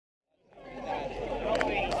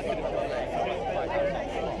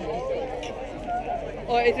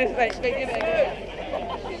Guys,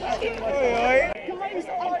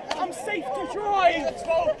 I'm safe to drive.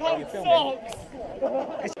 12-pound socks.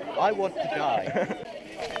 I want to die.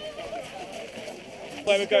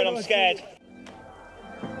 Where we're going, I'm scared.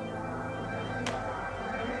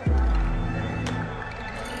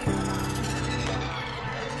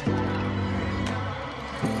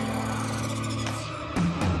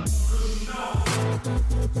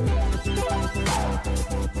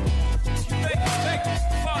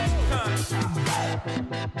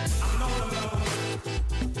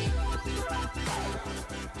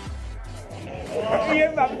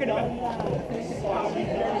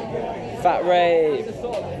 Fat rave.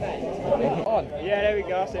 On. Yeah, there we go.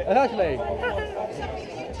 That's it. Actually.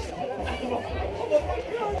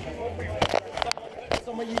 It's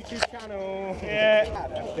on my YouTube channel.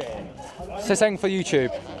 Yeah. So saying for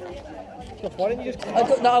YouTube. Why don't you just? I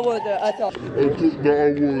thought that I would. I thought.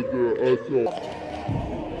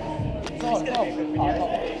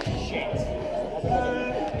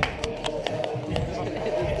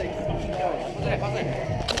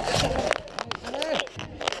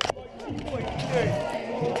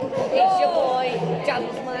 It's your boy,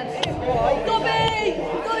 Gentleman. Dobby!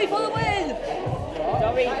 Dobby for the win!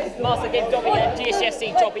 Dobby, Master give Dobby a GCSE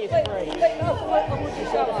Dobby is free. I want to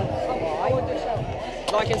shout out. I want to shout out.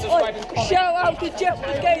 Like and subscribe and comment. Shout out to Jet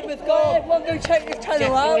the Gamers, guys. Everyone go check this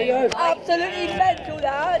channel out. Absolutely mental,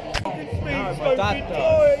 that. My dad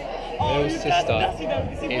does. Little sister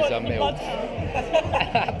is a milk.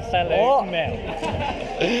 Absolute milk.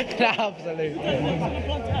 Absolutely.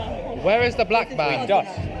 Where is the black band?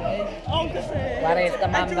 Where is the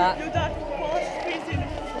man back?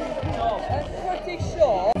 I'm pretty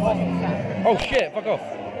sure. Oh shit, fuck off.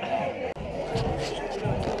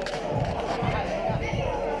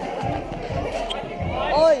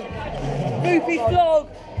 Oi! Boofy vlog!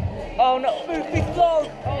 Oh no, Boofy vlog!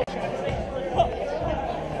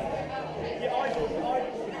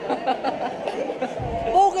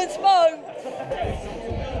 Morgan Smoke!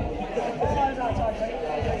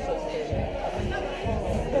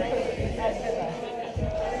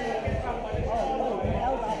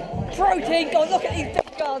 Protein! God, look at these big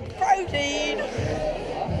guns! Protein!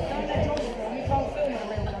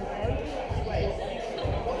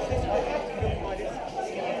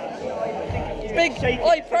 Big,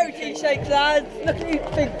 oi, protein shakes, lads! Look at these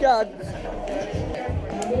big guns!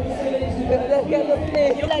 Get them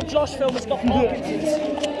clear. You let Josh film has got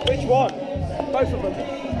Parkinson's. Which one? Both of them.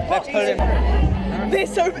 Let's put him.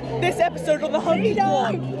 This episode on the 100th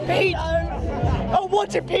one. Pedo! Oh,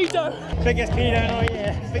 what's a pedo? Biggest pedo in our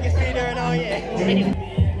year. Biggest pedo in our year.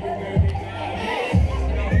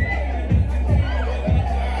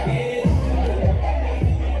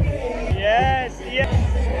 Yes, yes.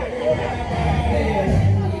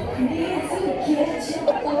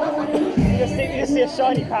 You see a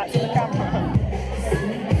shiny patch in the camera.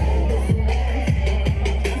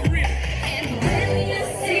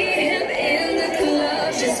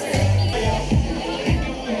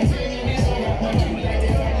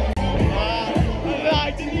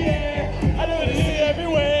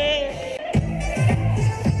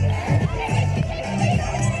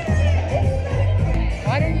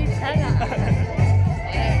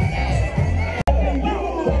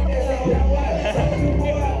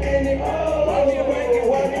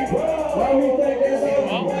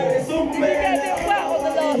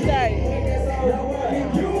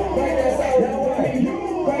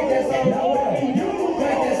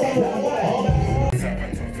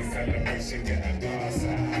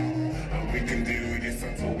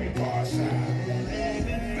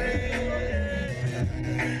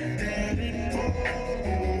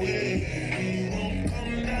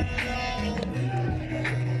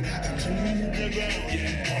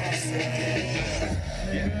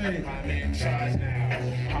 I'm in charge now.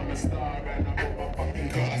 I'm a star and I'm on my fucking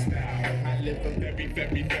cars now. I live a very,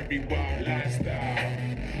 very, very wild lifestyle.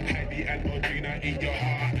 Heidi and Audrina, eat your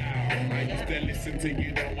heart out. I used to listen to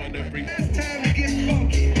you, don't wanna bring. It's time to get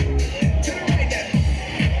funky. To the right now.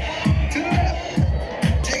 To the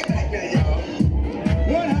left. Take it back now, y'all.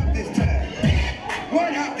 One hop this time.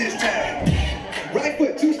 One hop this time. Right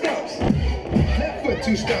foot, 2 stumps. Left foot,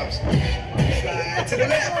 2 stumps. Slide to the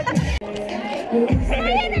left.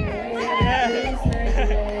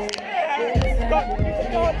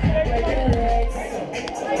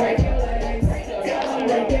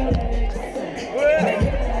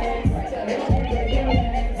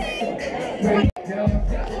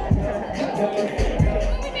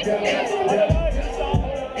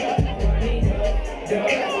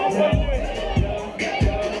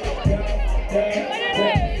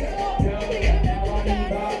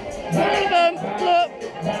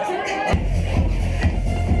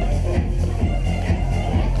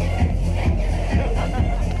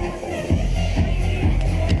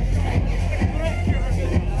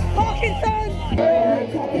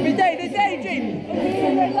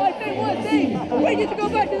 get to go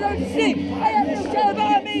back to those sleep. I have no care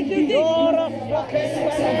about me, dude. You're a fucking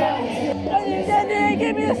and then they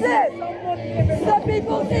give me a set. Some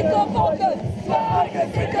people think I'm focused, but I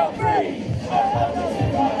can think I'm free.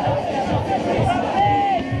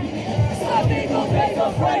 Some people think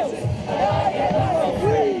I'm crazy, but I am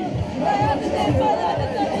free. I have to think my life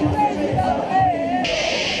is something crazy about me.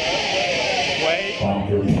 Wait.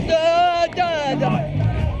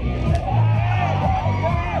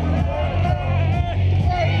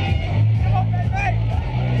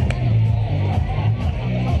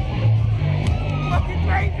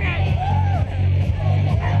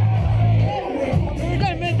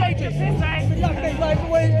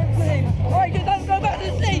 Alright, just don't go back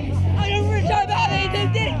to sleep. I don't really know about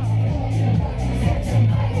these things.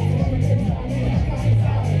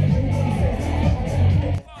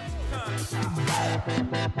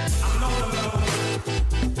 I'm not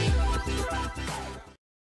alone.